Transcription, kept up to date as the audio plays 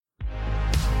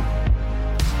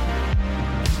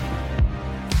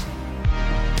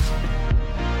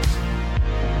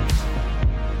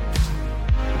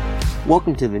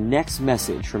Welcome to the next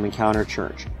message from Encounter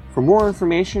Church. For more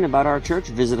information about our church,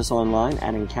 visit us online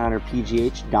at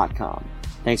encounterpgh.com.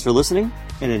 Thanks for listening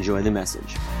and enjoy the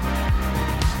message.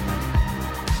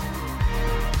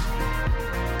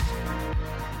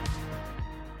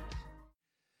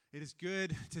 It is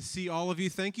good to see all of you.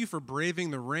 Thank you for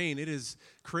braving the rain. It is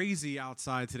crazy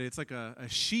outside today. It's like a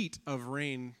sheet of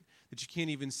rain that you can't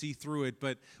even see through it.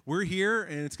 But we're here,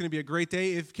 and it's going to be a great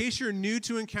day. In case you're new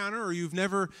to Encounter or you've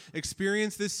never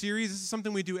experienced this series, this is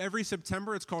something we do every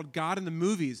September. It's called God in the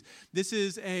Movies. This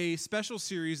is a special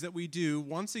series that we do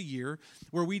once a year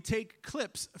where we take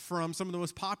clips from some of the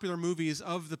most popular movies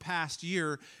of the past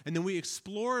year, and then we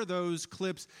explore those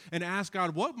clips and ask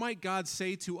God, what might God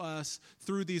say to us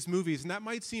through these movies? And that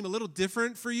might seem a little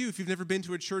different for you if you've never been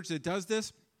to a church that does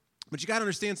this. But you got to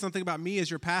understand something about me as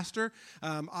your pastor.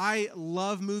 I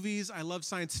love movies. I love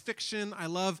science fiction. I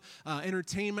love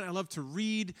entertainment. I love to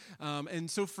read.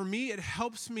 And so for me, it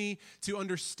helps me to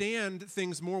understand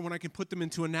things more when I can put them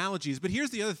into analogies. But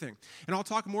here's the other thing, and I'll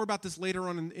talk more about this later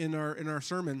on in our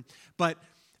sermon. But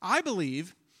I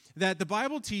believe that the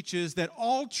Bible teaches that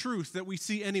all truth that we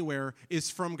see anywhere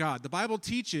is from God. The Bible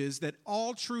teaches that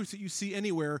all truth that you see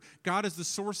anywhere, God is the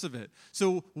source of it.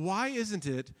 So why isn't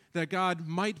it that God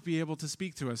might be able to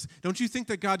speak to us? Don't you think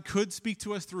that God could speak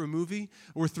to us through a movie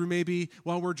or through maybe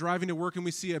while we're driving to work and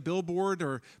we see a billboard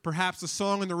or perhaps a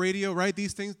song on the radio, right?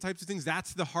 These types of things,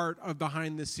 that's the heart of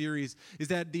behind this series, is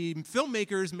that the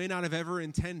filmmakers may not have ever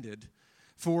intended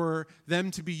for them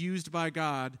to be used by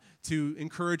God to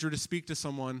encourage or to speak to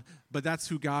someone, but that's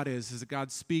who God is that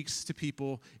God speaks to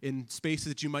people in spaces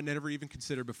that you might never even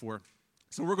consider before.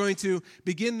 So we're going to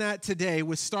begin that today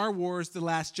with Star Wars: The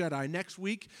Last Jedi. Next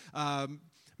week,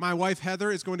 my wife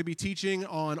Heather is going to be teaching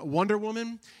on Wonder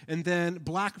Woman, and then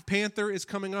Black Panther is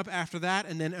coming up after that,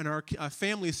 and then in our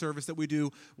family service that we do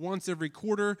once every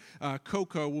quarter,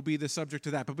 Coco will be the subject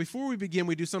of that. But before we begin,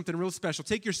 we do something real special.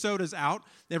 Take your sodas out,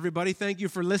 everybody. Thank you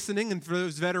for listening, and for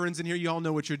those veterans in here, you all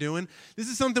know what you're doing. This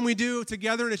is something we do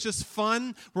together, and it's just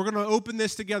fun. We're going to open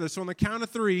this together. So on the count of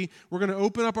 3, we're going to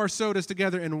open up our sodas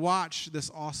together and watch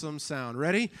this awesome sound.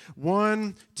 Ready?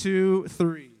 1, 2,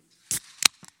 3.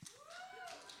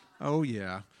 Oh,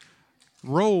 yeah.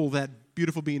 Roll that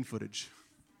beautiful bean footage.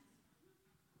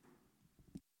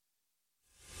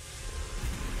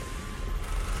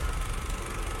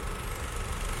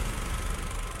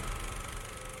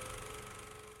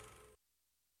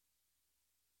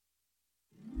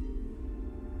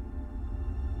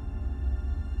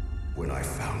 When I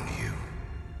found you,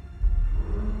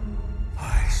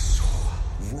 I saw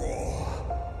raw,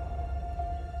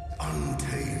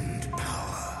 untamed power.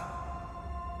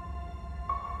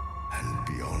 And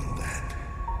beyond that,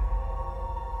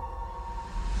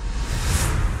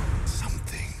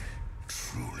 something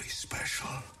truly special.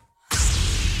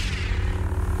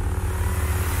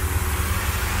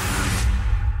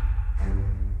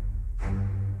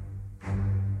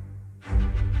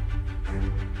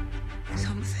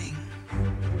 Something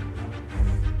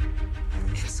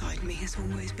inside me has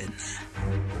always been there.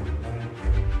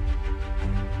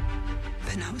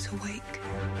 But now it's awake.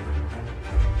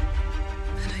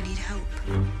 And I need help.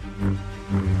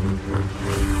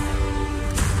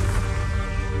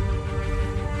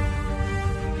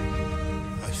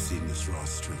 I've seen this raw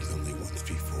strength only once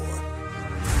before.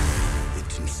 It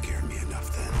didn't scare me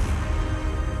enough then.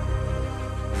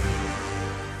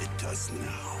 It does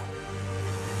now.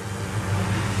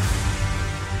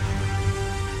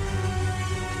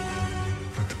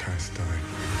 Let the past die.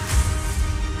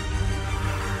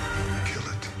 Kill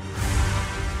it.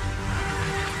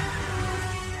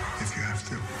 If you have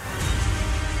to.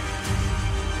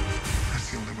 That's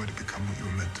the only way to become what you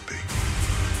were meant to be.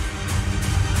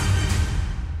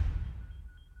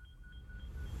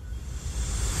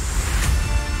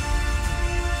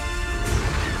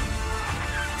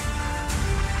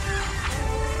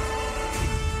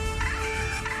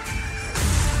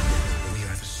 We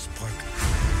are the spark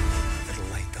that'll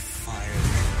light the fire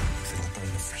that'll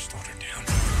burn the First Order down.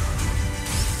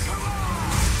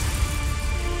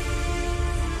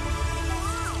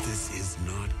 This is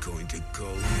not going to go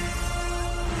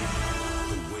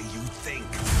the way you think.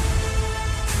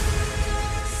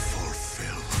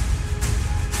 Fulfill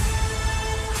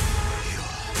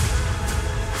your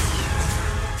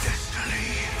destiny.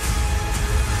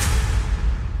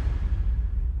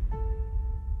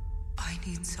 I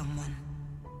need someone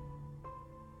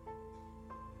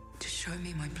to show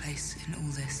me my place in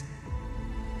all this.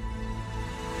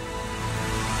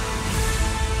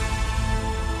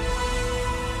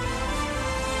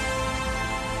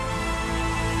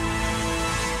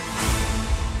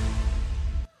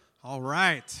 All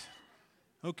right.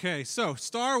 Okay, so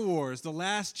Star Wars, The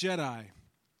Last Jedi,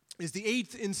 is the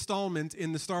 8th installment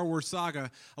in the Star Wars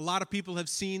saga. A lot of people have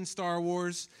seen Star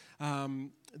Wars.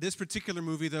 This particular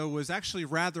movie, though, was actually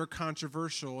rather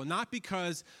controversial, and not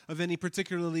because of any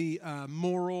particularly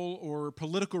moral or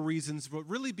political reasons, but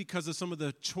really because of some of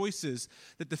the choices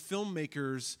that the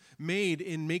filmmakers made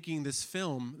in making this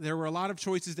film. There were a lot of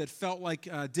choices that felt like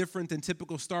different than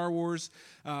typical Star Wars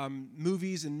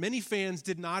movies, and many fans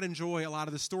did not enjoy a lot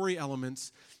of the story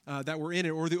elements that were in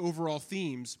it or the overall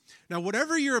themes. Now,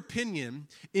 whatever your opinion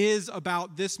is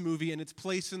about this movie and its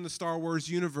place in the Star Wars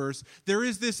universe, there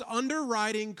is this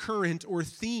underwriting current or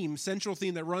theme, central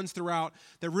theme that runs throughout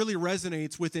that really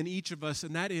resonates within each of us,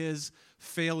 and that is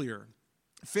failure.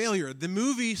 Failure. The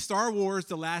movie Star Wars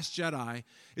The Last Jedi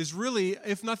is really,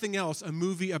 if nothing else, a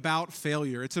movie about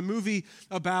failure. It's a movie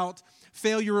about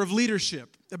failure of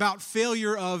leadership, about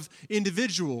failure of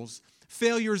individuals,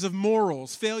 failures of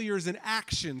morals, failures in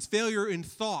actions, failure in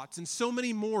thoughts, and so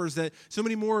many more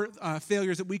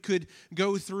failures that we could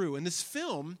go through. And this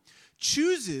film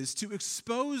chooses to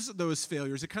expose those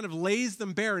failures. It kind of lays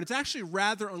them bare, and it's actually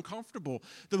rather uncomfortable.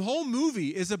 The whole movie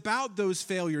is about those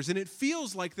failures, and it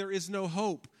feels like there is no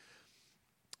hope.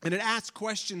 And it asks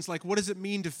questions like, what does it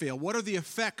mean to fail? What are the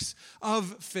effects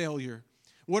of failure?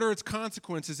 What are its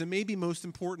consequences? And maybe most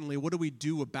importantly, what do we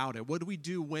do about it? What do we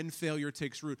do when failure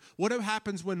takes root? What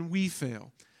happens when we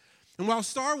fail? And while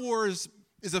Star Wars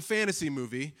is a fantasy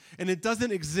movie, and it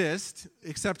doesn't exist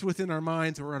except within our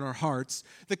minds or in our hearts,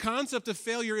 the concept of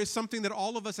failure is something that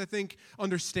all of us, I think,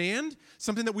 understand,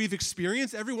 something that we've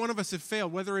experienced. Every one of us have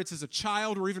failed, whether it's as a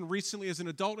child or even recently as an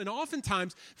adult, and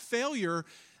oftentimes failure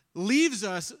leaves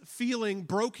us feeling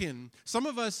broken. Some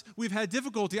of us, we've had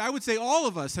difficulty. I would say all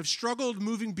of us have struggled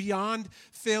moving beyond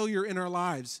failure in our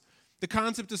lives. The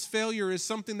concept of failure is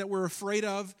something that we're afraid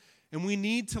of, and we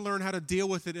need to learn how to deal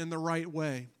with it in the right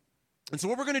way. And so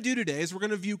what we're going to do today is we're going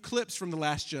to view clips from The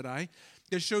Last Jedi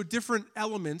that show different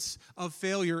elements of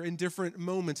failure in different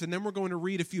moments. And then we're going to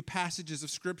read a few passages of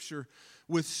Scripture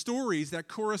with stories that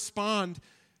correspond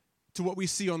to what we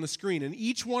see on the screen. And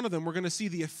each one of them, we're going to see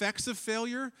the effects of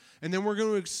failure, and then we're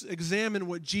going to examine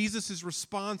what Jesus'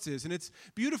 response is. And it's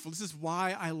beautiful. This is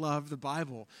why I love the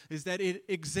Bible, is that it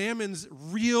examines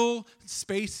real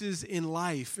spaces in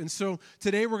life. And so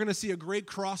today we're going to see a great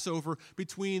crossover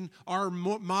between our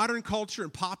modern culture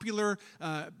and popular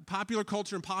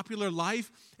culture and popular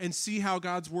life, and see how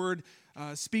God's Word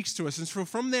speaks to us. And so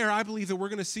from there, I believe that we're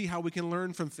going to see how we can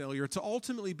learn from failure to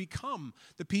ultimately become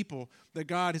the people that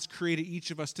God has created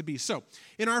each of us to be. So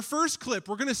in our first clip,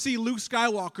 we're going to see Luke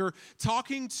Skywalker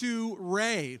talking to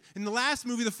Rey. In the last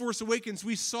movie, The Force Awakens,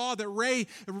 we saw that Rey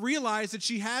realized that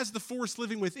she has the Force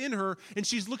living within her, and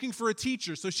she's looking for a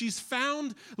teacher. So she's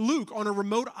found Luke on a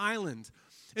remote island.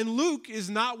 And Luke is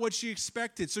not what she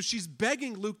expected, so she's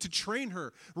begging Luke to train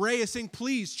her. Rey is saying,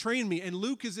 please train me, and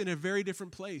Luke is in a very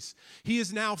different place. He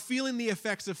is now feeling the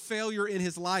effects of failure in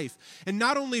his life, and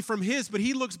not only from his, but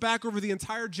he looks back over the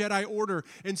entire Jedi Order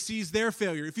and sees their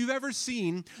failure. If you've ever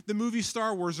seen the movie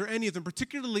Star Wars or any of them,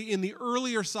 particularly in the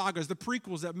earlier sagas, the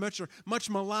prequels, that much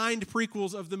maligned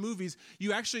prequels of the movies,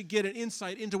 you actually get an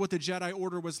insight into what the Jedi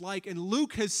Order was like, and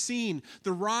Luke has seen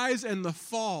the rise and the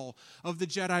fall of the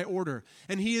Jedi Order,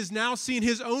 and he has now seen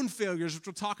his own failures, which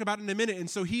we'll talk about in a minute. And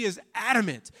so he is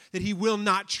adamant that he will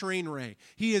not train Rey.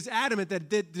 He is adamant that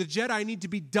the Jedi need to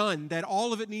be done, that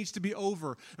all of it needs to be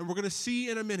over. And we're going to see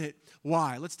in a minute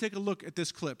why. Let's take a look at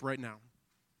this clip right now.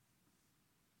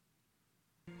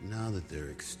 Now that they're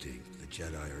extinct, the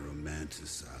Jedi are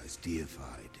romanticized,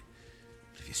 deified.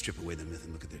 But if you strip away the myth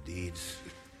and look at their deeds,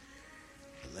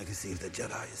 the legacy of the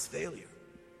Jedi is failure.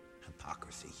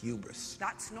 Hypocrisy, hubris.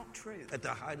 That's not true. At the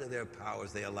height of their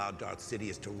powers, they allowed Darth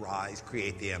Sidious to rise,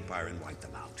 create the Empire, and wipe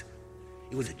them out.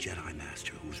 It was a Jedi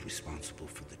Master who was responsible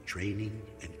for the training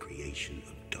and creation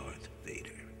of Darth Vader.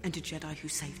 And a Jedi who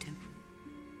saved him.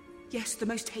 Yes, the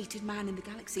most hated man in the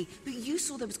galaxy, but you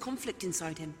saw there was conflict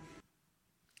inside him.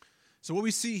 So what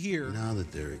we see here now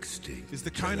that they're extinct is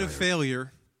the kind of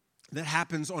failure that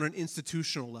happens on an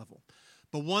institutional level,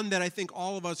 but one that I think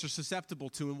all of us are susceptible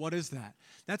to. And what is that?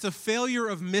 That's a failure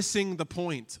of missing the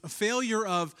point, a failure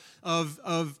of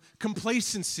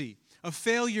complacency, a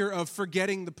failure of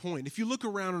forgetting the point. If you look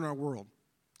around in our world,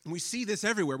 and we see this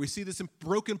everywhere. We see this in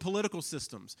broken political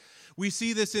systems. We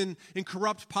see this in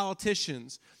corrupt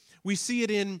politicians. We see it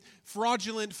in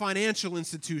fraudulent financial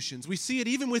institutions. We see it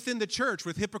even within the church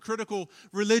with hypocritical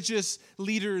religious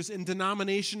leaders and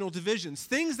denominational divisions.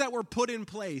 Things that were put in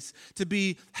place to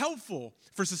be helpful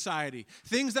for society.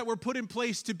 Things that were put in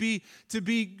place to be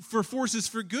for forces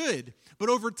for good. But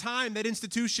over time, that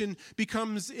institution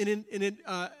becomes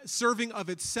serving of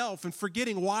itself and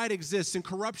forgetting why it exists, and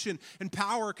corruption and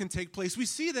power can take place. We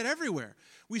see that everywhere.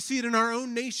 We see it in our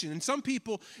own nation, and some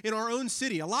people in our own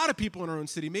city, a lot of people in our own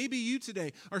city. Maybe you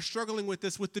today are struggling with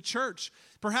this with the church.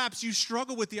 Perhaps you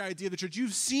struggle with the idea of the church.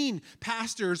 You've seen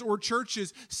pastors or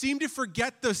churches seem to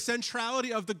forget the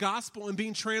centrality of the gospel and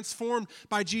being transformed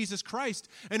by Jesus Christ.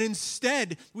 And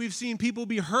instead, we've seen people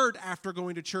be hurt after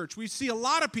going to church. We see a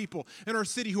lot of people in our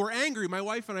city who are angry. My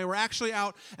wife and I were actually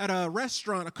out at a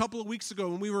restaurant a couple of weeks ago,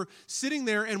 and we were sitting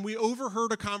there, and we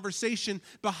overheard a conversation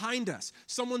behind us.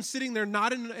 Someone sitting there,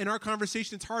 not in our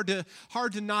conversation. It's hard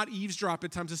to not eavesdrop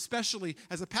at times, especially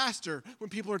as a pastor, when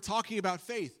people are talking about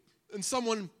faith. And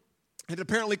someone had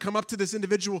apparently come up to this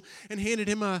individual and handed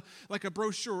him a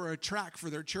brochure or a tract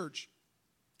for their church.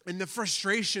 And the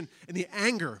frustration and the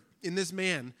anger in this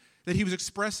man that he was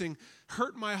expressing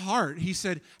hurt my heart. He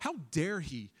said, how dare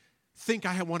he think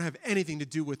I want to have anything to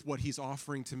do with what he's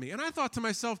offering to me? And I thought to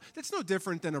myself, that's no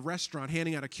different than a restaurant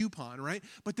handing out a coupon, right?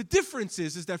 But the difference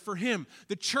is that for him,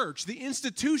 the church, the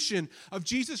institution of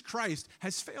Jesus Christ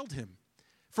has failed him.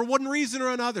 For one reason or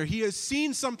another, he has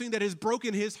seen something that has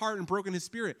broken his heart and broken his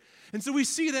spirit. And so we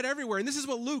see that everywhere. And this is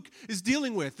what Luke is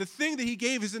dealing with. The thing that he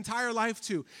gave his entire life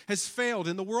to has failed,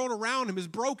 and the world around him is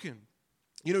broken.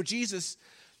 You know, Jesus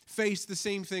faced the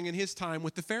same thing in his time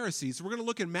with the Pharisees. We're going to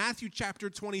look at Matthew chapter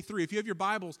 23. If you have your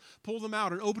Bibles, pull them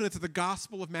out and open it to the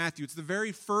Gospel of Matthew. It's the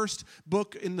very first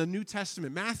book in the New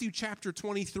Testament, Matthew chapter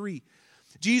 23.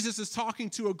 Jesus is talking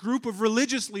to a group of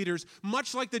religious leaders,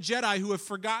 much like the Jedi who have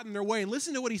forgotten their way. And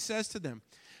listen to what he says to them.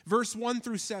 Verse 1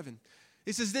 through 7.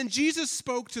 It says, then Jesus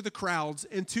spoke to the crowds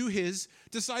and to his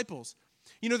disciples.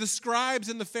 You know, the scribes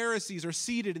and the Pharisees are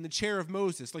seated in the chair of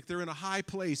Moses, like they're in a high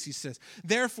place, he says.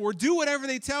 Therefore, do whatever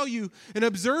they tell you and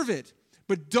observe it,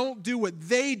 but don't do what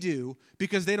they do,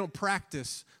 because they don't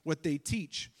practice what they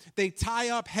teach. They tie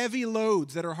up heavy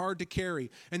loads that are hard to carry,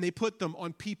 and they put them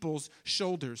on people's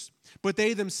shoulders. But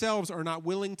they themselves are not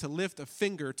willing to lift a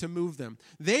finger to move them.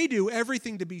 They do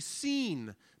everything to be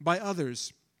seen by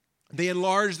others. They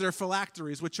enlarge their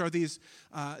phylacteries, which are these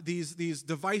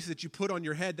devices that you put on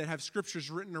your head that have scriptures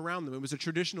written around them. It was a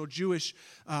traditional Jewish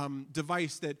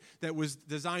device that was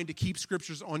designed to keep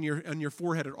scriptures on your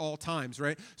forehead at all times,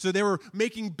 right? So they were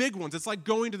making big ones. It's like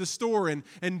going to the store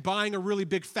and buying a really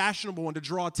big fashionable one to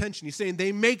draw attention. He's saying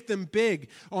they make them big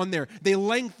on there. They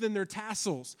lengthen their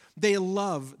tassels. They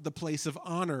love the place of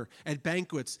honor at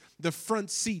banquets, the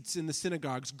front seats in the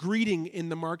synagogues, greeting in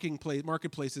the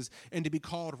marketplaces, and to be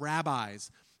called rabbis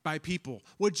by people.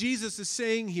 What Jesus is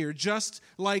saying here, just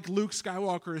like Luke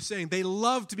Skywalker is saying, they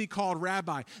love to be called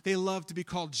rabbi. They love to be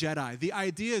called Jedi. The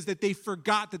idea is that they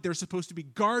forgot that they're supposed to be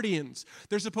guardians.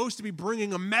 They're supposed to be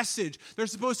bringing a message. They're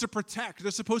supposed to protect. They're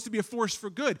supposed to be a force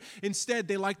for good. Instead,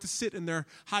 they like to sit in their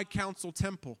high council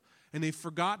temple, and they've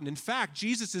forgotten. In fact,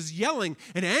 Jesus is yelling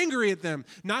and angry at them,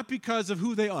 not because of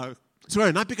who they are,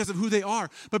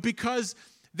 but because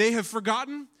they have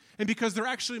forgotten, and because they're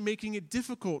actually making it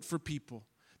difficult for people.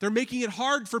 They're making it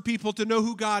hard for people to know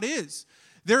who God is.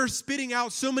 They're spitting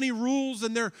out so many rules,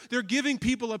 and they're giving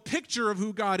people a picture of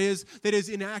who God is that is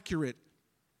inaccurate.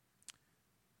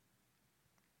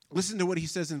 Listen to what he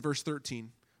says in verse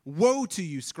 13. Woe to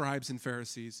you, scribes and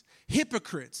Pharisees,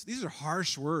 hypocrites. These are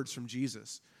harsh words from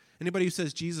Jesus. Anybody who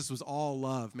says Jesus was all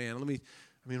love, man,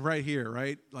 right here,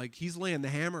 right? Like, he's laying the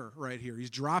hammer right here. He's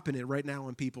dropping it right now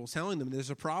on people, telling them there's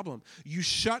a problem. You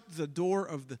shut the door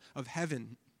of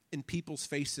heaven in people's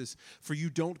faces, for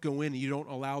you don't go in, and you don't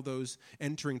allow those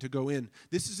entering to go in.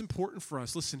 This is important for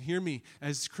us. Listen, hear me.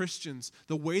 As Christians,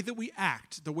 the way that we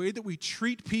act, the way that we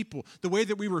treat people, the way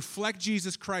that we reflect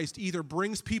Jesus Christ either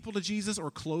brings people to Jesus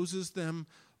or closes them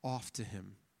off to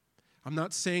him. I'm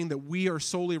not saying that we are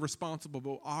solely responsible,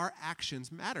 but our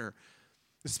actions matter.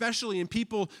 Especially in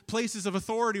places of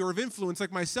authority or of influence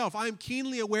like myself. I am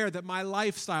keenly aware that my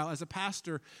lifestyle as a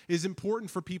pastor is important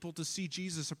for people to see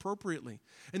Jesus appropriately.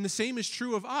 And the same is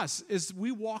true of us as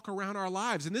we walk around our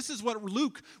lives. And this is what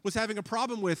Luke was having a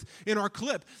problem with in our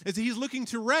clip, is that he's looking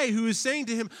to Ray, who is saying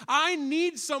to him, I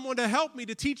need someone to help me,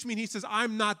 to teach me. And he says,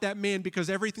 I'm not that man, because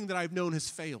everything that I've known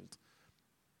has failed.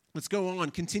 Let's go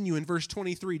on, continue in verse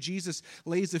 23. Jesus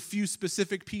lays a few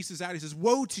specific pieces out. He says,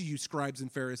 woe to you, scribes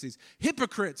and Pharisees,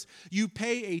 hypocrites! You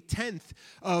pay a tenth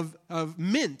of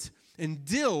mint and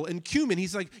dill and cumin.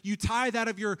 He's like, you tie that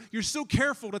of you're so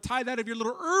careful to tie that of your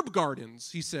little herb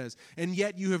gardens, he says, and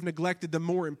yet you have neglected the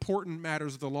more important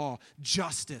matters of the law,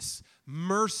 justice,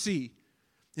 mercy,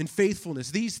 and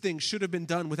faithfulness. These things should have been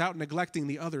done without neglecting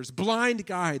the others. Blind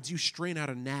guides, you strain out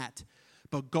a gnat,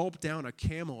 but gulp down a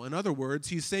camel. In other words,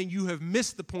 he's saying you have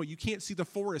missed the point. You can't see the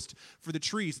forest for the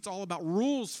trees. It's all about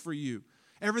rules for you.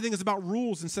 Everything is about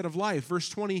rules instead of life. Verse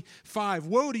 25,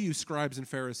 woe to you, scribes and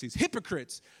Pharisees,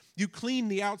 hypocrites! You clean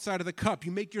the outside of the cup.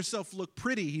 You make yourself look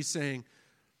pretty, he's saying,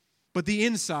 but the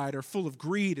inside are full of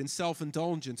greed and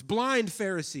self-indulgence. Blind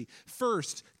Pharisee,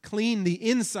 first clean the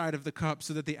inside of the cup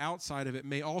so that the outside of it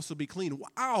may also be clean.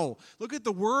 Wow, look at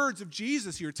the words of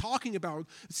Jesus here talking about,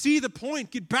 see the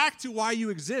point, get back to why you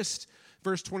exist.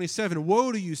 Verse 27,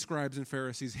 woe to you, scribes and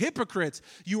Pharisees, hypocrites!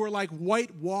 You are like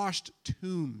whitewashed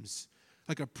tombs,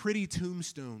 like a pretty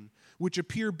tombstone, which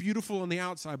appear beautiful on the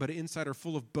outside, but inside are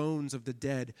full of bones of the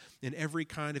dead and every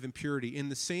kind of impurity. In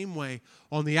the same way,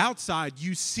 on the outside,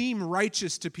 you seem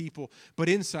righteous to people, but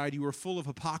inside you are full of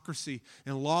hypocrisy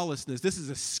and lawlessness. This is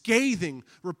a scathing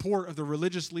report of the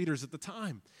religious leaders at the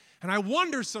time. And I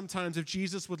wonder sometimes if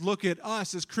Jesus would look at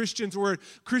us as Christians or at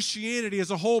Christianity as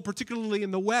a whole, particularly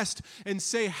in the West, and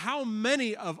say how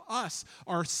many of us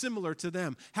are similar to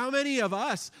them. How many of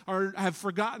us have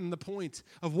forgotten the point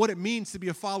of what it means to be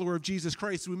a follower of Jesus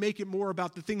Christ. We make it more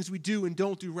about the things we do and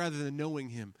don't do rather than knowing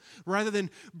him, rather than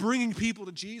bringing people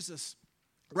to Jesus.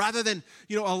 Rather than,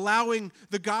 allowing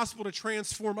the gospel to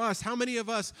transform us. How many of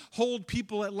us hold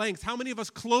people at length? How many of us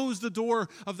close the door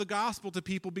of the gospel to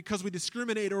people because we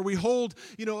discriminate or we hold,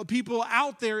 people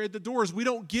out there at the doors? We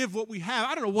don't give what we have.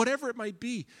 I don't know, whatever it might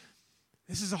be.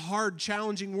 This is a hard,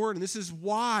 challenging word, and this is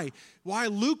why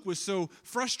Luke was so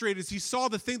frustrated as he saw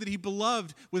the thing that he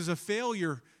beloved was a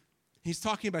failure. He's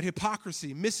talking about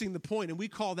hypocrisy, missing the point, and we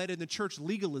call that in the church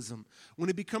legalism.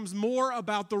 When it becomes more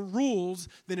about the rules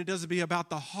than it does to be about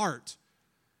the heart.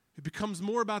 It becomes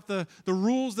more about the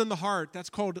rules than the heart. That's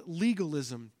called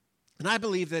legalism. And I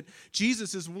believe that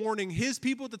Jesus is warning his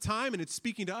people at the time, and it's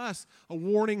speaking to us, a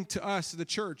warning to us, the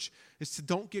church, is to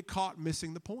don't get caught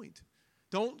missing the point.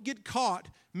 Don't get caught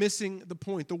missing the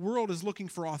point. The world is looking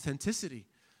for authenticity.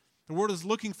 The world is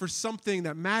looking for something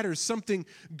that matters, something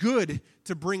good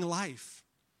to bring life.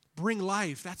 Bring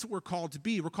life. That's what we're called to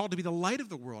be. We're called to be the light of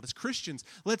the world. As Christians,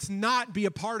 let's not be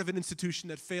a part of an institution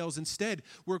that fails. Instead,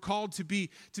 we're called to be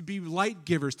light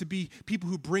givers, to be people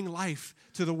who bring life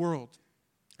to the world.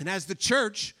 And as the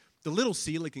church, the little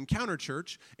C, like Encounter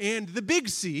Church, and the big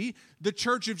C, the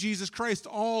church of Jesus Christ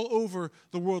all over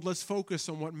the world, let's focus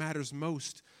on what matters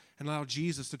most and allow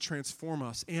Jesus to transform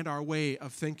us and our way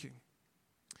of thinking.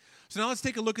 So now let's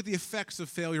take a look at the effects of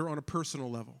failure on a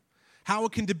personal level. How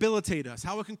it can debilitate us,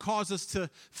 how it can cause us to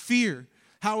fear,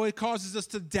 how it causes us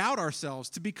to doubt ourselves,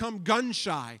 to become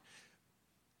gun-shy,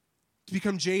 to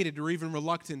become jaded or even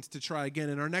reluctant to try again.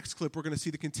 In our next clip, we're going to see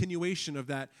the continuation of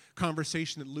that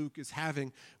conversation that Luke is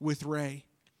having with Ray.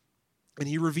 And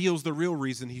he reveals the real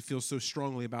reason he feels so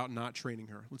strongly about not training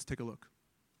her. Let's take a look.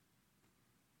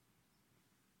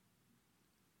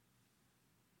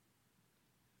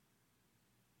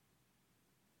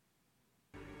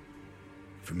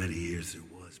 For many years there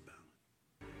was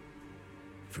balance.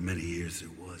 For many years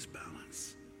there was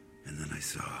balance. And then I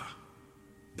saw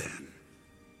Ben,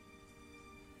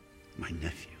 my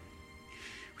nephew,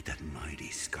 with that mighty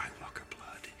Skywalker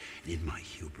blood. And in my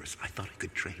hubris, I thought I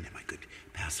could train him. I could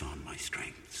pass on my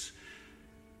strengths.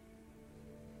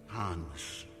 Han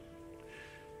was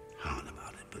Han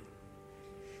about it, but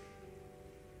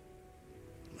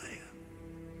Leia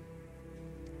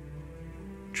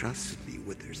trusted me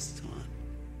with her son.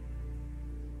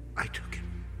 I took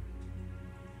him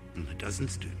and a dozen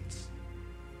students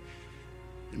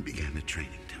and began a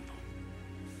training temple.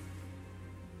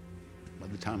 By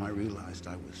the time I realized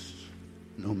I was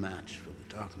no match for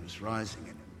the darkness rising in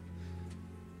him,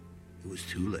 it was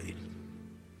too late.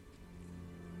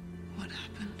 What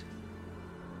happened?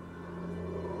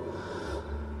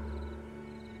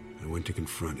 I went to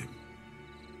confront him,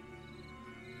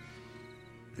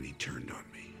 and he turned on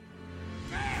me.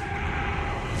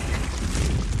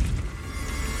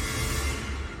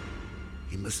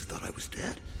 He must have thought I was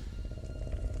dead.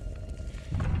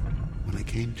 When I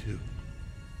came to,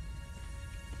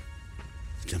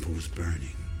 the temple was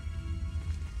burning.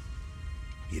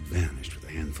 He had vanished with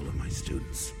a handful of my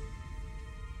students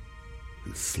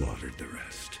and slaughtered the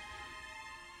rest.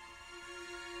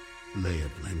 Leia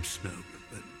blamed Snoke,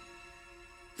 but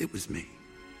it was me.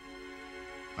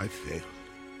 I failed.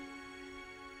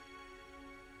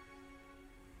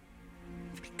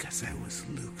 Because I was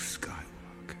Luke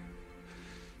Skywalker,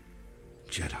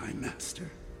 Jedi Master.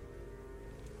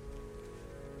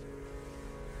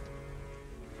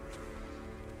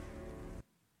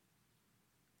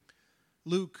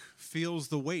 Luke feels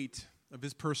the weight of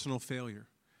his personal failure.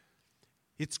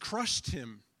 It's crushed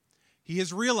him. He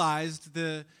has realized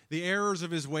the errors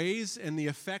of his ways and the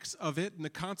effects of it and the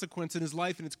consequence in his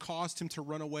life, and it's caused him to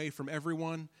run away from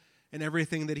everyone and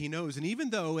everything that he knows. And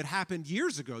even though it happened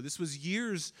years ago, this was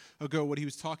years ago what he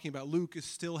was talking about, Luke is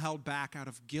still held back out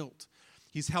of guilt.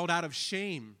 He's held out of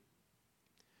shame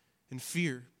and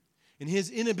fear. And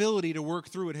his inability to work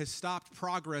through it has stopped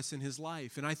progress in his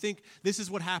life. And I think this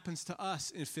is what happens to us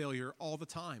in failure all the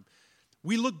time.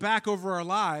 We look back over our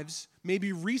lives,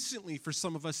 maybe recently for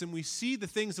some of us, and we see the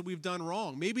things that we've done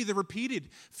wrong. Maybe the repeated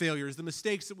failures, the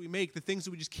mistakes that we make, the things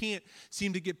that we just can't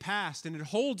seem to get past, and it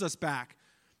holds us back.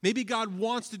 Maybe God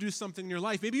wants to do something in your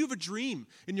life. Maybe you have a dream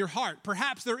in your heart.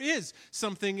 Perhaps there is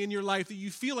something in your life that you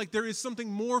feel like there is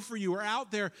something more for you or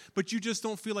out there, but you just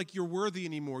don't feel like you're worthy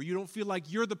anymore. You don't feel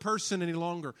like you're the person any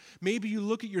longer. Maybe you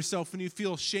look at yourself and you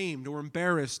feel shamed or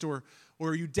embarrassed or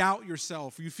you doubt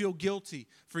yourself or you feel guilty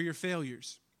for your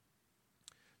failures.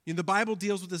 And the Bible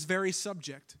deals with this very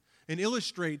subject and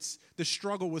illustrates the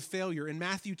struggle with failure. In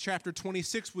Matthew chapter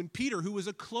 26, when Peter, who was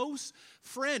a close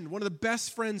friend, one of the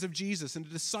best friends of Jesus and a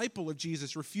disciple of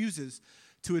Jesus, refuses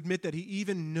to admit that he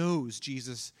even knows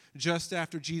Jesus just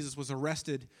after Jesus was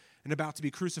arrested and about to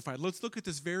be crucified. Let's look at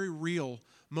this very real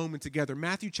moment together.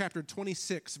 Matthew chapter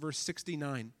 26, verse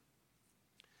 69.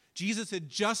 Jesus had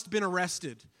just been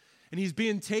arrested, and he's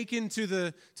being taken to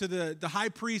the high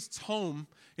priest's home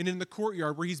and in the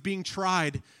courtyard where he's being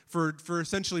tried for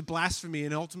essentially blasphemy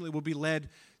and ultimately will be led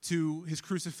to his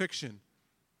crucifixion.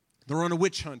 They're on a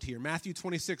witch hunt here. Matthew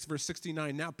 26, verse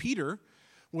 69. Now Peter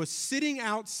was sitting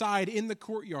outside in the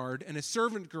courtyard, and a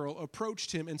servant girl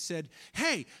approached him and said,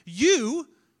 "Hey, you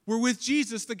were with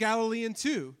Jesus the Galilean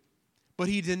too." But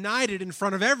he denied it in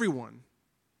front of everyone.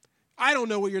 "I don't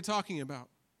know what you're talking about."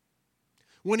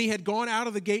 When he had gone out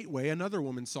of the gateway, another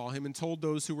woman saw him and told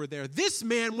those who were there, "This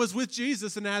man was with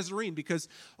Jesus the Nazarene," because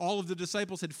all of the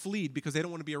disciples had fled because they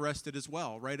don't want to be arrested as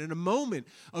well, right? In a moment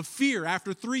of fear,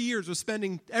 after 3 years of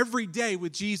spending every day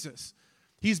with Jesus,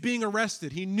 he's being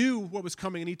arrested. He knew what was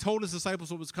coming, and he told his disciples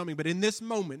what was coming. But in this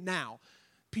moment now,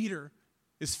 Peter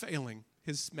is failing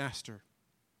his master.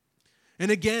 And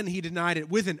again, he denied it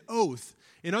with an oath.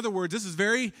 In other words, this is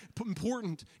very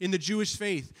important in the Jewish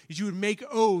faith, is you would make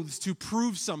oaths to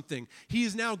prove something. He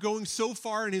is now going so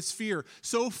far in his fear,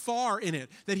 so far in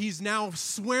it, that he's now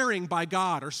swearing by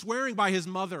God or swearing by his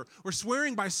mother or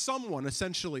swearing by someone,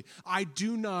 essentially, "I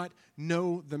do not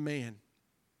know the man."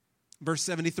 Verse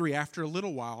 73, after a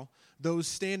little while, those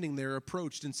standing there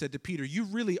approached and said to Peter, "You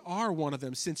really are one of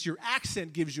them, since your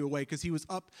accent gives you away," because he was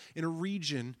up in a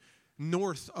region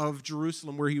north of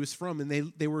Jerusalem where he was from, and they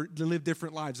lived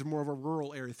different lives. They're more of a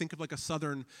rural area. Think of like a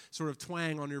southern sort of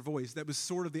twang on your voice. That was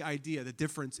sort of the idea, the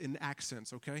difference in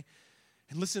accents, okay?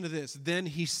 And listen to this. Then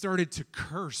he started to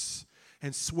curse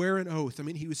and swear an oath. I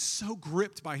mean, he was so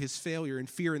gripped by his failure and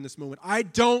fear in this moment. "I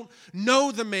don't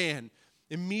know the man."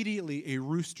 Immediately a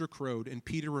rooster crowed, and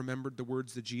Peter remembered the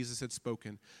words that Jesus had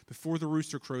spoken. "Before the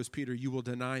rooster crows, Peter, you will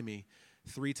deny me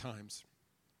 3 times.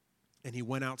 And he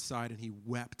went outside and he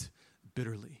wept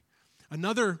bitterly.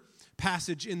 Another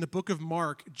passage in the book of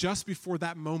Mark, just before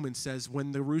that moment, says,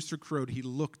 when the rooster crowed, he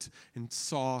looked and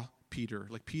saw Peter.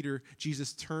 Like Peter,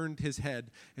 Jesus turned his head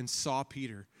and saw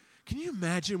Peter. Can you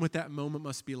imagine what that moment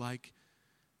must be like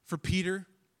for Peter?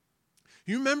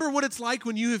 You remember what it's like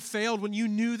when you have failed, when you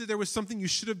knew that there was something you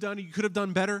should have done or you could have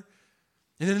done better?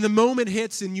 And then the moment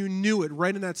hits and you knew it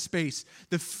right in that space,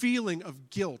 the feeling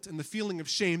of guilt and the feeling of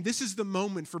shame. This is the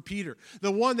moment for Peter,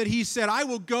 the one that he said, "I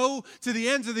will go to the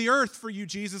ends of the earth for you,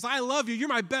 Jesus. I love you. You're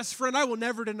my best friend. I will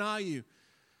never deny you."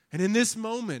 And in this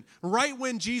moment, right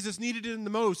when Jesus needed it the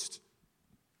most,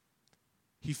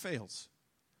 he fails.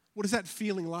 What is that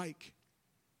feeling like?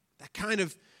 That kind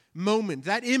of moment,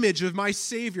 that image of my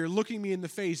Savior looking me in the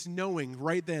face, knowing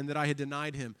right then that I had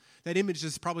denied him. That image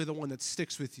is probably the one that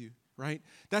sticks with you. Right?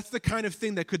 That's the kind of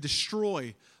thing that could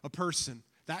destroy a person,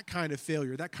 that kind of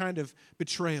failure, that kind of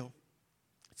betrayal.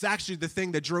 It's actually the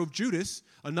thing that drove Judas,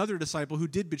 another disciple who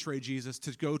did betray Jesus,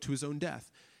 to go to his own death.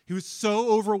 He was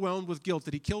so overwhelmed with guilt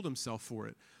that he killed himself for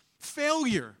it.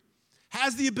 Failure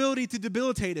has the ability to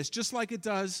debilitate us, just like it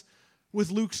does with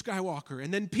Luke Skywalker.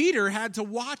 And then Peter had to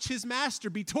watch his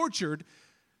master be tortured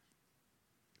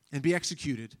and be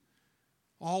executed,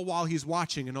 all while he's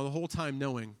watching and the whole time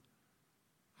knowing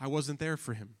I wasn't there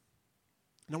for him.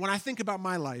 Now, when I think about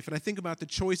my life and I think about the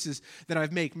choices that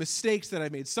I've made, mistakes that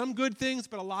I've made, some good things,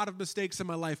 but a lot of mistakes in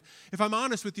my life, if I'm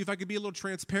honest with you, if I could be a little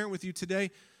transparent with you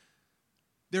today,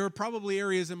 there are probably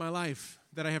areas in my life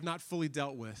that I have not fully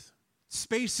dealt with.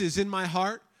 Spaces in my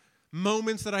heart,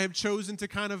 moments that I have chosen to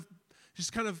kind of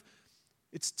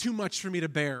it's too much for me to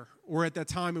bear, or at that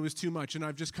time it was too much, and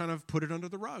I've just kind of put it under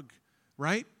the rug,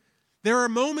 right? There are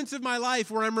moments of my life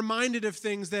where I'm reminded of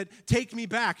things that take me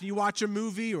back. You watch a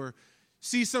movie or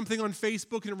see something on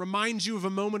Facebook and it reminds you of a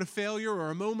moment of failure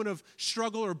or a moment of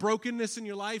struggle or brokenness in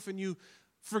your life, and you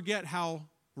forget how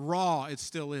raw it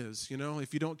still is.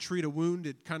 If you don't treat a wound,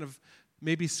 it kind of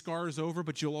maybe scars over,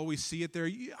 but you'll always see it there.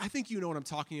 I think you know what I'm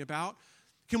talking about.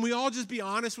 Can we all just be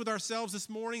honest with ourselves this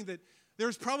morning that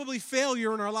there's probably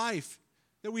failure in our life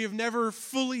that we have never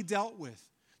fully dealt with,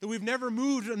 that we've never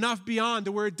moved enough beyond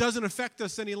to where it doesn't affect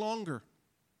us any longer?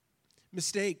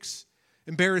 Mistakes,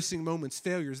 embarrassing moments,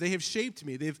 failures, they have shaped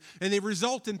me. They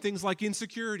result in things like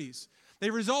insecurities. They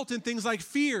result in things like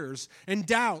fears and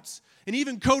doubts and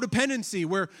even codependency,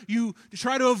 where you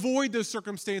try to avoid those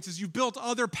circumstances. You've built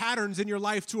other patterns in your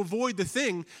life to avoid the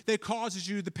thing that causes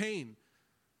you the pain.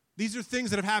 These are things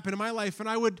that have happened in my life, and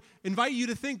I would invite you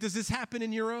to think, does this happen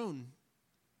in your own?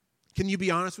 Can you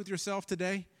be honest with yourself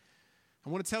today? I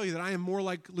want to tell you that I am more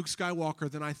like Luke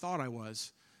Skywalker than I thought I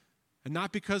was. And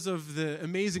not because of the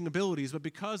amazing abilities, but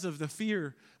because of the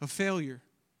fear of failure.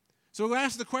 So we'll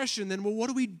ask the question then, well, what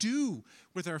do we do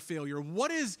with our failure?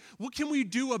 What can we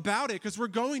do about it? Because we're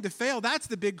going to fail. That's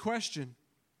the big question.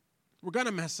 We're going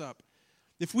to mess up.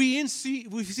 If we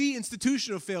see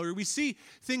institutional failure, we see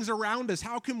things around us,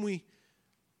 how can we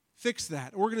fix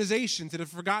that? Organizations that have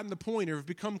forgotten the point or have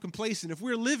become complacent. If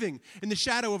we're living in the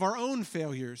shadow of our own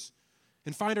failures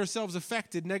and find ourselves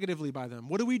affected negatively by them,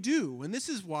 what do we do? And this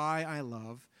is why I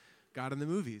love God in the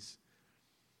movies.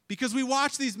 Because we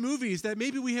watch these movies that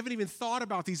maybe we haven't even thought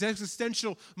about, these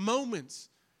existential moments.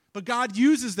 But God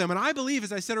uses them. And I believe,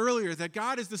 as I said earlier, that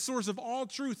God is the source of all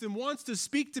truth and wants to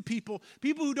speak to people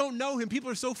who don't know him. People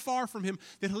are so far from him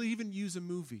that he'll even use a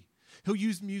movie. He'll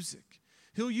use music.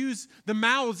 He'll use the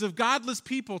mouths of godless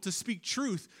people to speak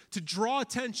truth, to draw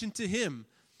attention to him.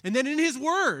 And then in his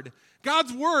word,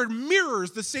 God's word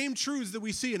mirrors the same truths that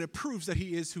we see, and it proves that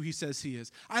he is who he says he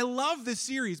is. I love this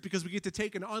series because we get to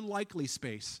take an unlikely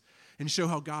space and show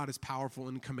how God is powerful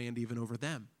and in command even over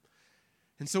them.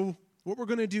 And so what we're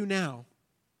going to do now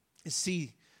is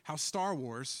see how Star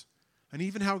Wars and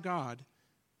even how God,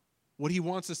 what he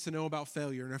wants us to know about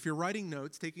failure. And if you're writing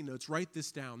notes, taking notes, write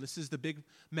this down. This is the big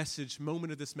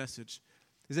moment of this message,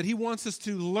 is that he wants us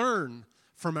to learn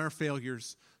from our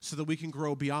failures so that we can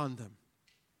grow beyond them.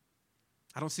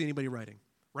 I don't see anybody writing.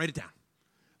 Write it down.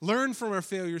 Learn from our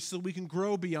failures so we can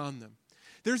grow beyond them.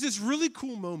 There's this really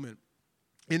cool moment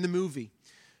in the movie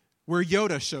where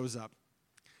Yoda shows up.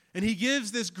 And he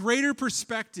gives this greater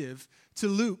perspective to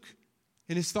Luke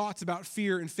in his thoughts about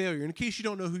fear and failure. In case you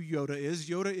don't know who Yoda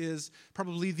is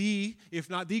probably the, if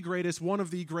not the greatest, one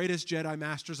of the greatest Jedi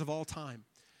masters of all time.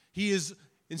 He is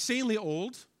insanely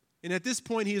old, and at this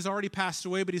point he has already passed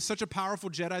away, but he's such a powerful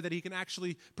Jedi that he can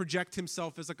actually project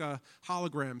himself as like a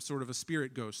hologram, sort of a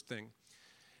spirit ghost thing.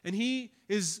 And he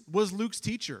was Luke's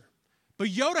teacher. But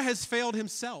Yoda has failed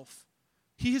himself.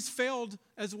 He has failed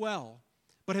as well,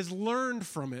 but has learned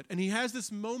from it. And he has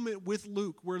this moment with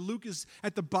Luke where Luke is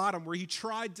at the bottom, where he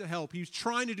tried to help. He's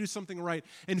trying to do something right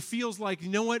and feels like, you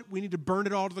know what, we need to burn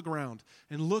it all to the ground.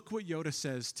 And look what Yoda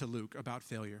says to Luke about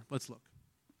failure. Let's look.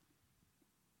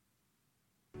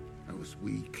 I was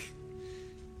weak,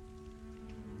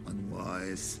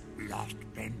 unwise. Lost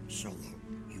Ben Solo,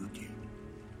 you did.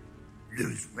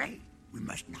 Lose Rey, we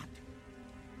must not.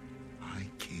 I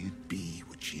can't be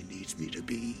what she needs me to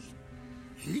be.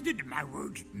 Heeded my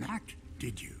words not,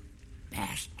 did you?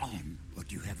 Pass on what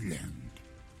you have learned.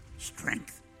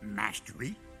 Strength,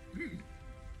 mastery,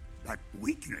 but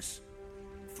weakness,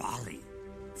 folly,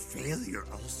 failure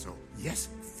also. Yes,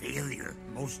 failure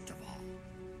most of all.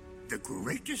 The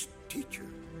greatest teacher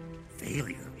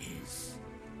failure is.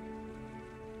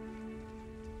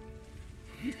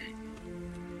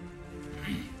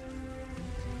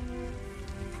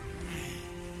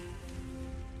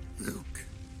 Luke,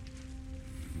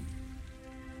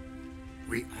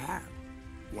 we are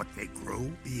what they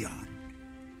grow beyond.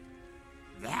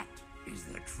 That is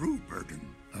the true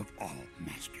burden of all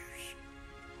masters.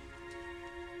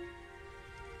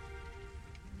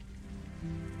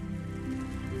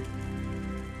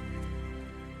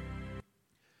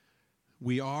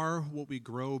 We are what we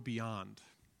grow beyond.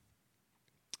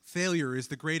 Failure is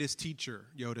the greatest teacher,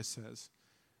 Yoda says.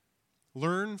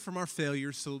 Learn from our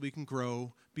failures so that we can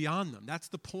grow beyond them. That's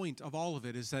the point of all of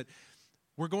it, is that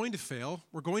we're going to fail.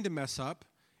 We're going to mess up.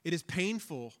 It is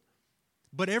painful.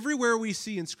 But everywhere we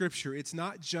see in Scripture, it's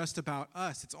not just about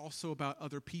us. It's also about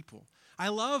other people. I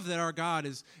love that our God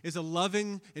is a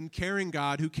loving and caring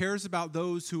God who cares about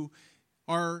those who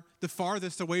are the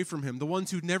farthest away from him, the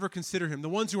ones who never consider him, the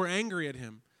ones who are angry at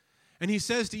him. And he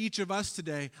says to each of us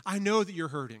today, I know that you're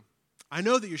hurting. I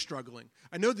know that you're struggling.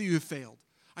 I know that you have failed.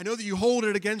 I know that you hold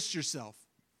it against yourself.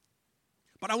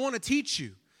 But I want to teach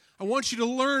you. I want you to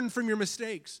learn from your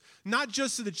mistakes, not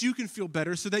just so that you can feel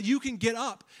better, so that you can get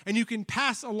up and you can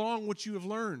pass along what you have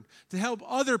learned to help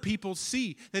other people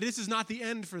see that this is not the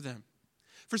end for them.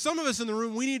 For some of us in the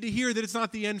room, we need to hear that it's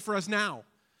not the end for us now.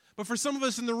 But for some of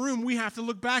us in the room, we have to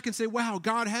look back and say, wow,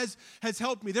 God has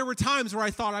helped me. There were times where I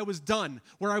thought I was done,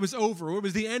 where I was over, where it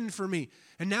was the end for me.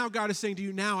 And now God is saying to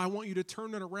you, now I want you to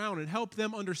turn it around and help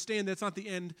them understand that's not the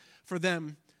end for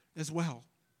them as well.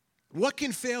 What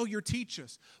can failure teach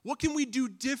us? What can we do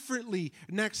differently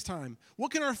next time?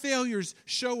 What can our failures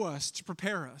show us to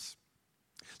prepare us?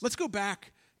 Let's go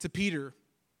back to Peter,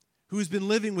 who has been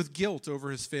living with guilt over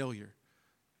his failure.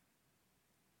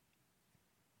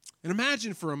 And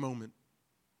imagine for a moment,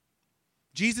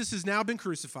 Jesus has now been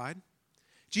crucified.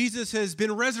 Jesus has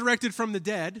been resurrected from the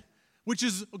dead, which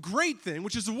is a great thing,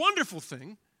 which is a wonderful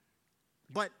thing.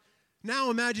 But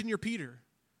now imagine you're Peter.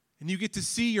 And you get to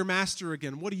see your master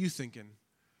again. What are you thinking?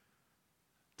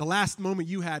 The last moment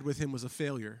you had with him was a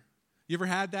failure. You ever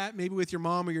had that? Maybe with your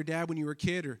mom or your dad when you were a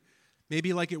kid, or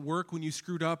maybe like at work when you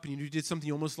screwed up and you did something,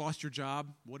 you almost lost your job,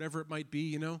 whatever it might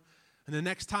be, And the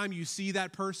next time you see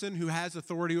that person who has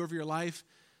authority over your life,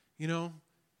 you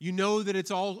know that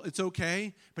it's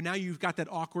okay, but now you've got that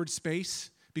awkward space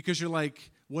because you're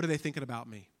like, what are they thinking about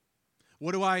me?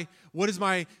 How do I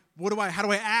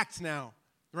act now?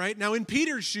 Right? Now, in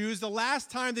Peter's shoes, the last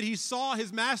time that he saw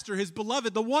his master, his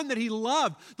beloved, the one that he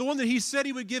loved, the one that he said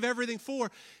he would give everything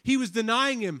for, he was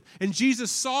denying him. And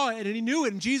Jesus saw it, and he knew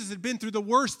it. And Jesus had been through the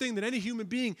worst thing that any human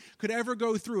being could ever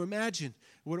go through. Imagine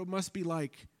what it must be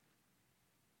like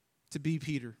to be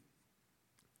Peter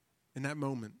in that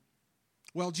moment.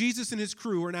 Well, Jesus and his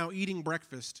crew are now eating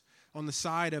breakfast on the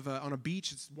side of on a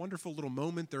beach. It's a wonderful little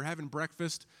moment. They're having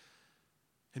breakfast.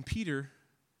 And Peter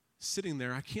sitting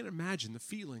there, I can't imagine the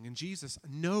feeling. And Jesus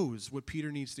knows what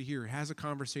Peter needs to hear, has a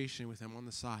conversation with him on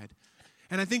the side.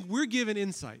 And I think we're given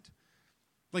insight.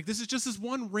 Like, this is just this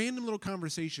one random little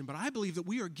conversation, but I believe that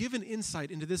we are given insight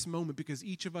into this moment because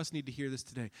each of us need to hear this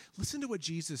today. Listen to what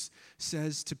Jesus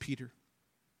says to Peter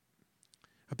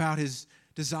about his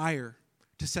desire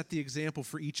to set the example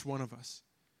for each one of us.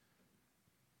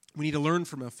 We need to learn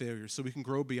from our failures so we can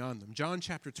grow beyond them. John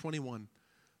chapter 21,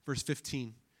 verse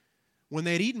 15. When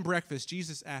they had eaten breakfast,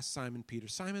 Jesus asked Simon Peter,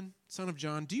 Simon, son of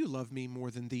John, do you love me more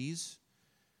than these?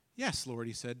 Yes, Lord,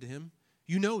 he said to him.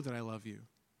 You know that I love you.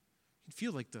 You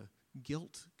feel like the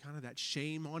guilt, kind of that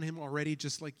shame on him already,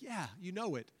 just like, yeah, you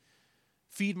know it.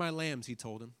 Feed my lambs, he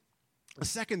told him. A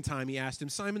second time he asked him,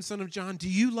 Simon, son of John, do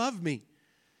you love me?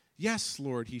 Yes,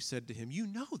 Lord, he said to him. You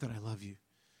know that I love you.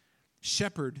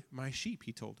 Shepherd my sheep,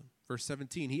 he told him. Verse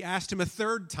 17, he asked him a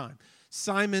third time,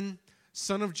 Simon,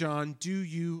 son of John, do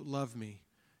you love me?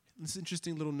 This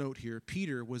interesting little note here.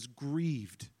 Peter was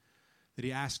grieved that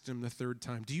he asked him the third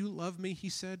time. Do you love me? He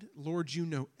said, Lord, you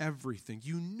know everything.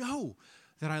 You know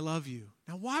that I love you.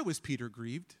 Now, why was Peter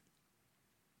grieved?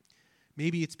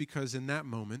 Maybe it's because in that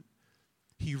moment,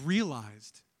 he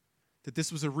realized that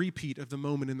this was a repeat of the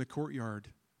moment in the courtyard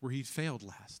where he failed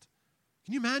last.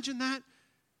 Can you imagine that?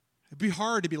 It'd be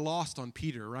hard to be lost on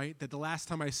Peter, right? That the last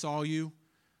time I saw you,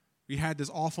 you had this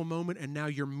awful moment, and now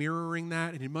you're mirroring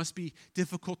that, and it must be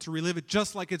difficult to relive it,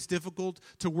 just like it's difficult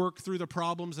to work through the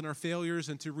problems and our failures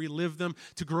and to relive them,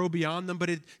 to grow beyond them. But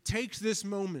it takes this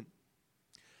moment.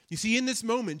 You see, in this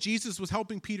moment, Jesus was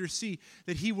helping Peter see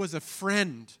that he was a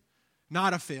friend,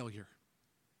 not a failure.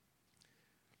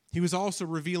 He was also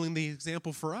revealing the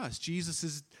example for us,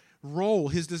 Jesus' role,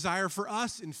 his desire for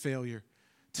us in failure,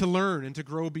 to learn and to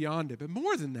grow beyond it. But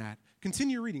more than that,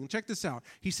 continue reading. Check this out.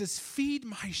 He says, feed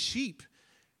my sheep,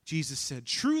 Jesus said.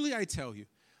 Truly I tell you,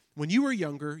 when you were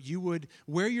younger, you would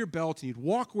wear your belt and you'd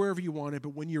walk wherever you wanted.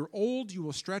 But when you're old, you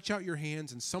will stretch out your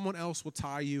hands and someone else will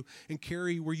tie you and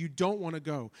carry you where you don't want to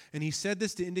go. And he said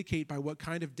this to indicate by what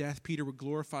kind of death Peter would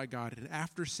glorify God. And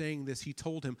after saying this, he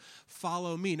told him,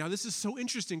 follow me. Now this is so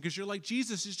interesting because you're like,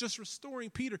 Jesus is just restoring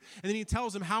Peter. And then he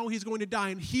tells him how he's going to die.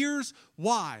 And here's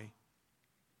why.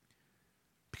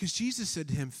 Because Jesus said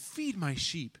to him, feed my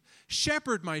sheep,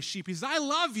 shepherd my sheep. He says, I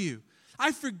love you.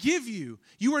 I forgive you.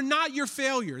 You are not your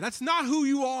failure. That's not who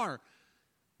you are.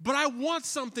 But I want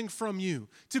something from you.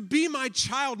 To be my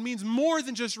child means more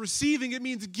than just receiving. It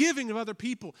means giving of other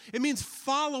people. It means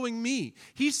following me.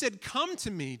 He said, come to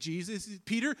me,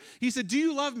 Peter. He said, do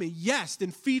you love me? Yes,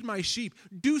 then feed my sheep.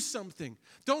 Do something.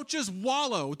 Don't just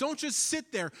wallow. Don't just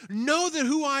sit there. Know that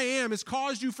who I am has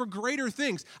caused you for greater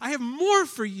things. I have more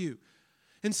for you.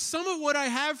 And some of what I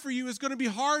have for you is going to be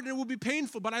hard and it will be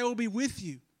painful, but I will be with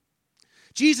you.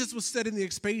 Jesus was setting the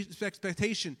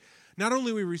expectation. Not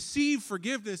only we receive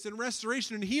forgiveness and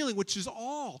restoration and healing, which is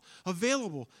all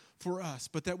available for us,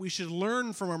 but that we should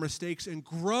learn from our mistakes and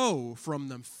grow from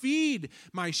them. Feed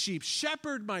my sheep,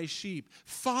 shepherd my sheep,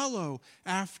 follow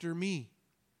after me.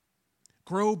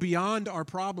 Grow beyond our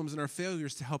problems and our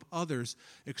failures to help others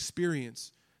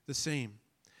experience the same.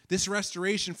 This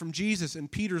restoration from Jesus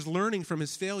and Peter's learning from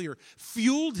his failure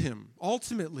fueled him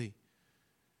ultimately.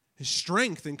 His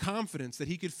strength and confidence that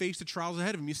he could face the trials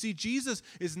ahead of him. You see, Jesus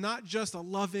is not just a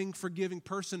loving, forgiving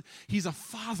person. He's a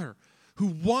father who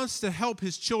wants to help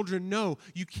his children know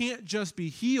you can't just be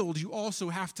healed. You also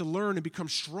have to learn and become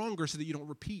stronger so that you don't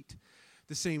repeat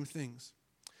the same things.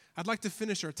 I'd like to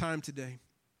finish our time today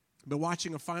by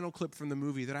watching a final clip from the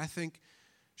movie that I think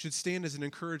should stand as an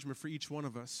encouragement for each one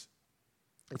of us.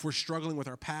 If we're struggling with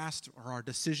our past or our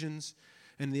decisions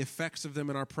and the effects of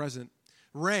them in our present,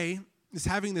 Rey is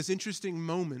having this interesting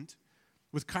moment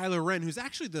with Kylo Ren, who's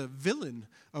actually the villain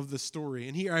of the story.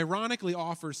 And he ironically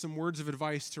offers some words of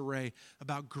advice to Rey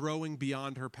about growing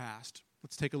beyond her past.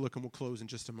 Let's take a look and we'll close in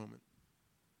just a moment.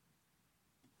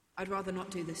 I'd rather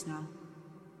not do this now.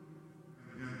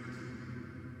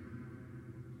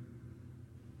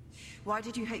 Why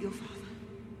did you hate your father?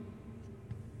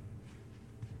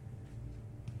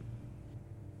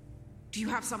 Do you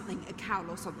have something, a cowl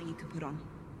or something you could put on?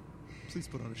 Please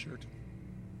put on a shirt.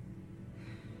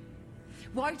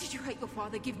 Why did you hate your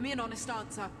father? Give me an honest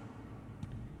answer.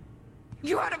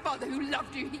 You had a father who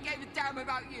loved you. He gave a damn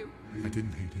about you. I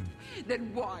didn't hate him.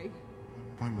 Then why?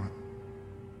 Why what?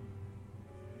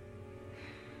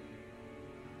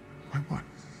 Why what?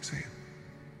 Say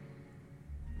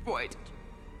it.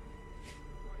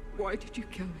 Why did you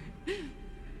kill him?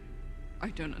 I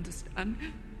don't understand.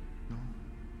 No.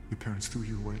 Your parents threw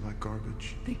you away like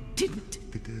garbage. They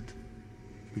didn't. They did.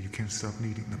 But you can't stop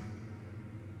needing them.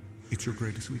 It's your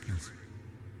greatest weakness.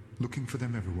 Looking for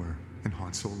them everywhere. In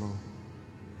Han Solo.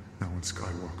 Now in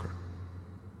Skywalker.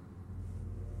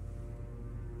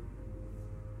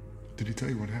 Did he tell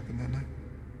you what happened that night?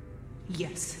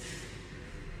 Yes.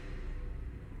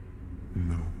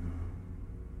 No.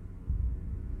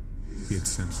 He had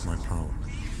sensed my power.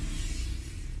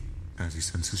 As he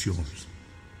senses yours.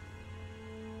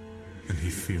 And he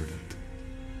feared it.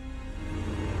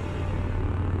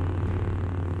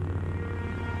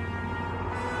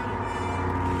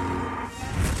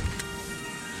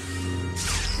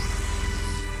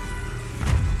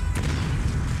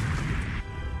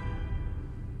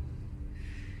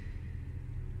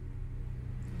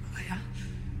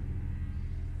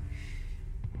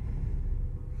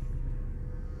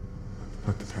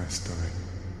 Let the past die.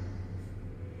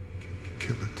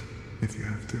 Kill it, if you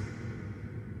have to.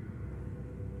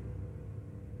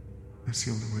 That's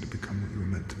the only way to become what you were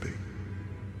meant to be.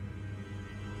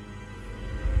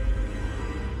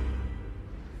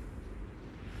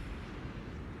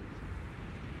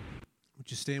 Would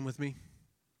you stand with me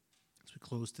as we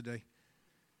close today?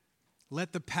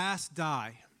 Let the past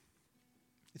die.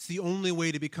 It's the only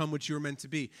way to become what you were meant to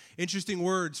be. Interesting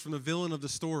words from the villain of the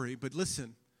story, but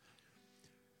listen.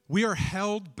 We are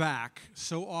held back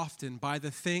so often by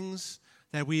the things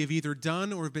that we have either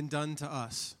done or have been done to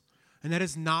us. And that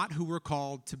is not who we're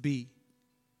called to be.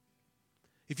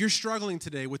 If you're struggling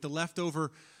today with the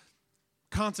leftover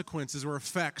consequences or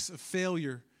effects of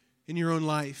failure in your own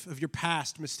life, of your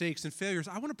past mistakes and failures,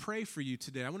 I want to pray for you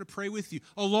today. I want to pray with you,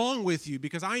 along with you,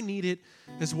 because I need it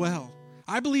as well.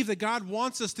 I believe that God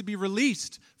wants us to be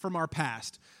released from our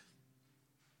past.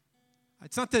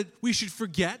 It's not that we should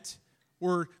forget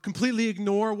or completely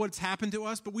ignore what's happened to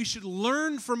us, but we should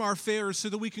learn from our failures so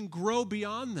that we can grow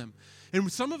beyond them.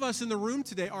 And some of us in the room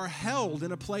today are held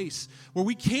in a place where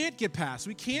we can't get past,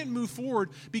 we can't move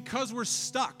forward because we're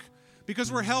stuck,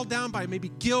 because we're held down by maybe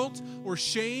guilt or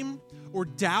shame or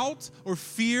doubt or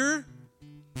fear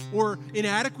or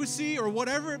inadequacy or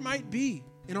whatever it might be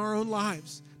in our own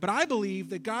lives. But I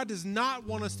believe that God does not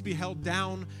want us to be held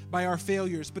down by our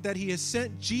failures, but that He has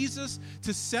sent Jesus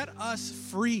to set us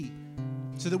free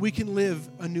so that we can live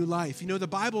a new life. You know, the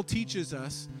Bible teaches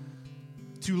us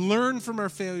to learn from our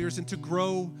failures and to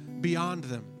grow beyond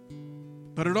them.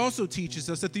 But it also teaches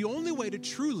us that the only way to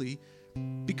truly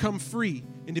become free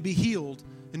and to be healed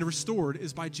and restored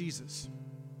is by Jesus.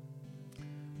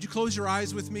 Would you close your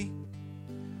eyes with me?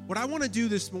 What I want to do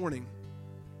this morning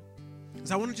is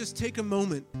I want to just take a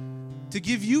moment to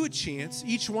give you a chance,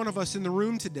 each one of us in the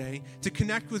room today, to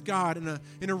connect with God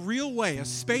in a real way, a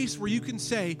space where you can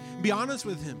say, be honest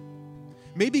with Him.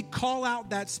 Maybe call out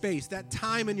that space, that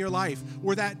time in your life,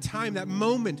 or that time, that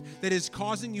moment that is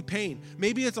causing you pain.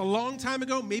 Maybe it's a long time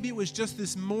ago. Maybe it was just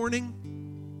this morning.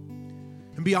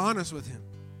 and be honest with him.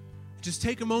 Just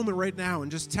take a moment right now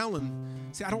and just tell him,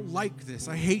 say, I don't like this.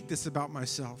 I hate this about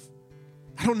myself.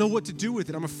 I don't know what to do with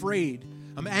it. I'm afraid.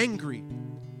 I'm angry.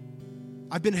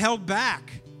 I've been held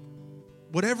back.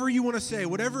 Whatever you want to say,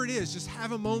 whatever it is, just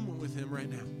have a moment with him right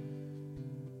now.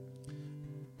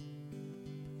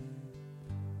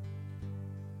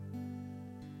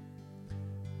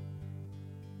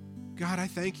 God, I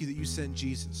thank you that you sent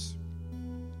Jesus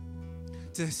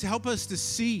to help us to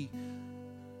see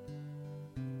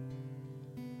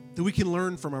that we can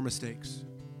learn from our mistakes,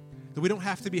 that we don't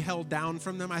have to be held down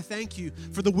from them. I thank you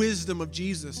for the wisdom of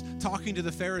Jesus talking to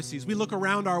the Pharisees. We look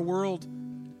around our world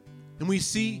and we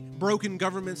see broken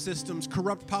government systems,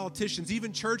 corrupt politicians,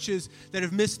 even churches that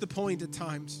have missed the point at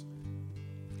times.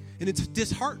 And it's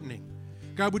disheartening.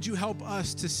 God, would you help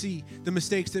us to see the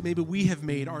mistakes that maybe we have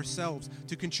made ourselves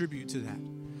to contribute to that?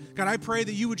 God, I pray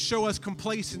that you would show us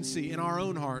complacency in our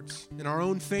own hearts, in our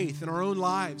own faith, in our own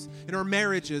lives, in our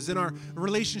marriages, in our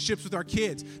relationships with our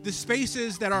kids. The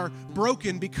spaces that are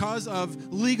broken because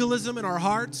of legalism in our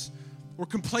hearts or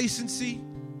complacency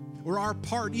or our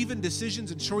part, even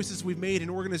decisions and choices we've made in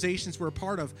organizations we're a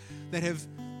part of that have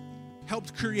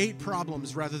helped create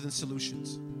problems rather than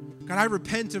solutions. God, I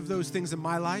repent of those things in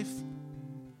my life.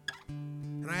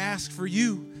 And I ask for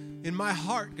you in my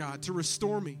heart, God, to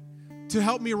restore me, to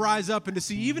help me rise up and to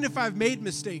see, even if I've made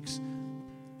mistakes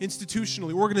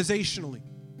institutionally, organizationally,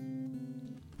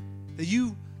 that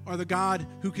you are the God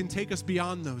who can take us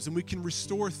beyond those and we can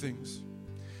restore things.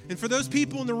 And for those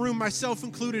people in the room, myself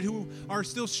included, who are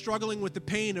still struggling with the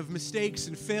pain of mistakes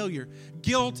and failure,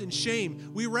 guilt and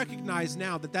shame, we recognize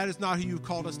now that that is not who you've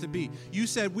called us to be. You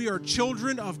said we are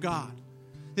children of God.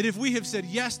 That if we have said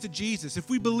yes to Jesus, if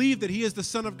we believe that he is the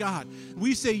Son of God,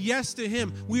 we say yes to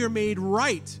him, we are made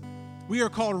right. We are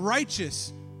called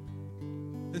righteous.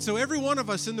 And so every one of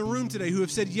us in the room today who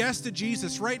have said yes to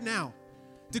Jesus right now,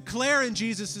 declare in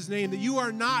Jesus' name that you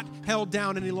are not held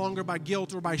down any longer by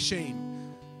guilt or by shame.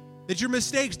 That your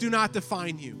mistakes do not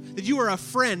define you. That you are a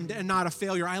friend and not a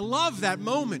failure. I love that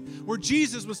moment where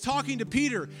Jesus was talking to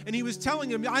Peter and he was telling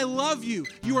him, I love you.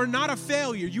 You are not a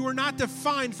failure. You are not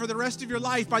defined for the rest of your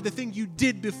life by the thing you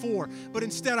did before. But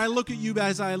instead, I look at you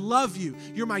as I love you.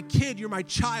 You're my kid. You're my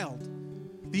child.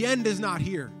 The end is not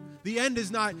here. The end is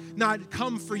not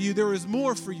come for you. There is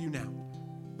more for you now.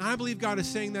 And I believe God is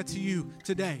saying that to you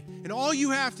today. And all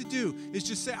you have to do is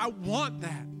just say, I want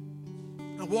that.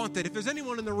 I want that. If there's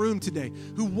anyone in the room today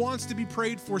who wants to be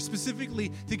prayed for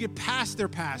specifically to get past their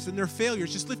past and their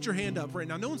failures, just lift your hand up right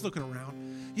now. No one's looking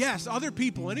around. Yes, other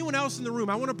people, anyone else in the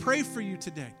room, I want to pray for you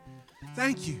today.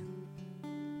 Thank you.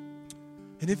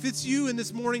 And if it's you in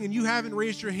this morning and you haven't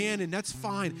raised your hand, and that's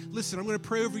fine, listen, I'm going to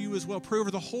pray over you as well. Pray over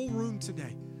the whole room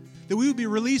today, that we would be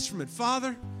released from it.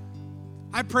 Father,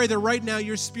 I pray that right now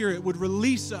your Spirit would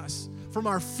release us from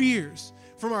our fears,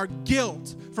 from our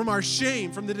guilt, from our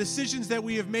shame, from the decisions that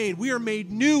we have made. We are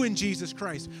made new in Jesus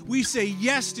Christ. We say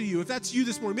yes to you. If that's you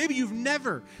this morning, maybe you've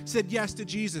never said yes to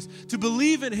Jesus, to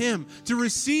believe in him, to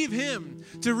receive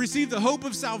the hope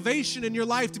of salvation in your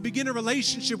life, to begin a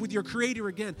relationship with your Creator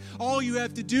again. All you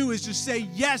have to do is just say,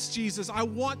 yes, Jesus, I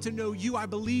want to know you. I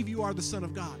believe you are the Son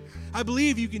of God. I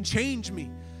believe you can change me.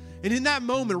 And in that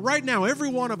moment, right now, every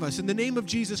one of us, in the name of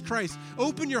Jesus Christ,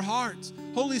 open your hearts.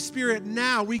 Holy Spirit,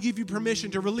 now we give you permission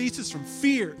to release us from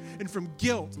fear and from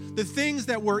guilt. The things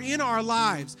that were in our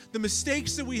lives, the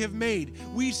mistakes that we have made,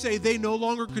 we say they no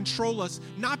longer control us,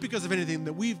 not because of anything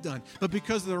that we've done, but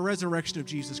because of the resurrection of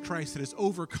Jesus Christ that has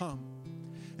overcome.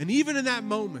 And even in that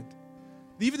moment,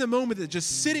 even the moment that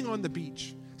just sitting on the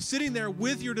beach, sitting there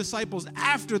with your disciples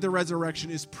after the resurrection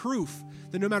is proof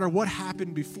that no matter what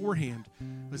happened beforehand,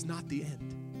 was not the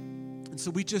end. And so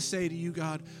we just say to you,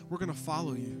 God, we're going to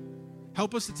follow you.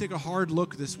 Help us to take a hard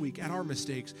look this week at our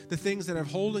mistakes, the things that are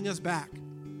holding us back.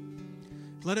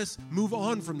 Let us move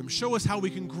on from them. Show us how we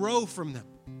can grow from them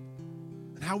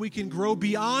and how we can grow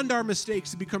beyond our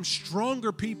mistakes to become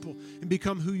stronger people and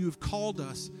become who you've called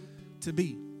us to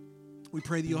be. We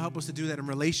pray that you'll help us to do that in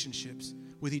relationships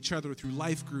with each other through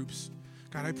life groups.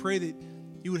 God, I pray that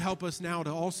you would help us now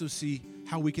to also see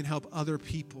how we can help other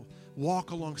people,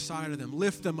 walk alongside of them,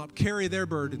 lift them up, carry their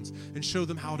burdens, and show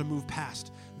them how to move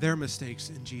past their mistakes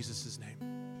in Jesus' name.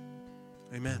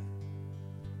 Amen.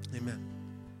 Amen.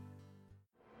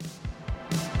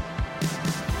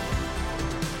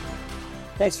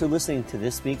 Thanks for listening to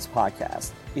this week's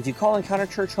podcast. If you call Encounter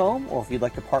Church home, or if you'd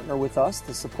like to partner with us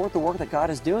to support the work that God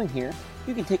is doing here,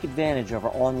 you can take advantage of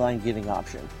our online giving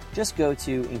option. Just go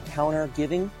to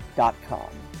encountergiving.com.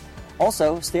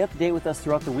 Also, stay up to date with us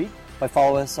throughout the week by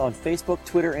following us on Facebook,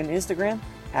 Twitter, and Instagram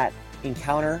at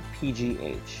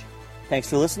EncounterPGH. Thanks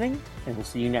for listening, and we'll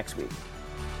see you next week.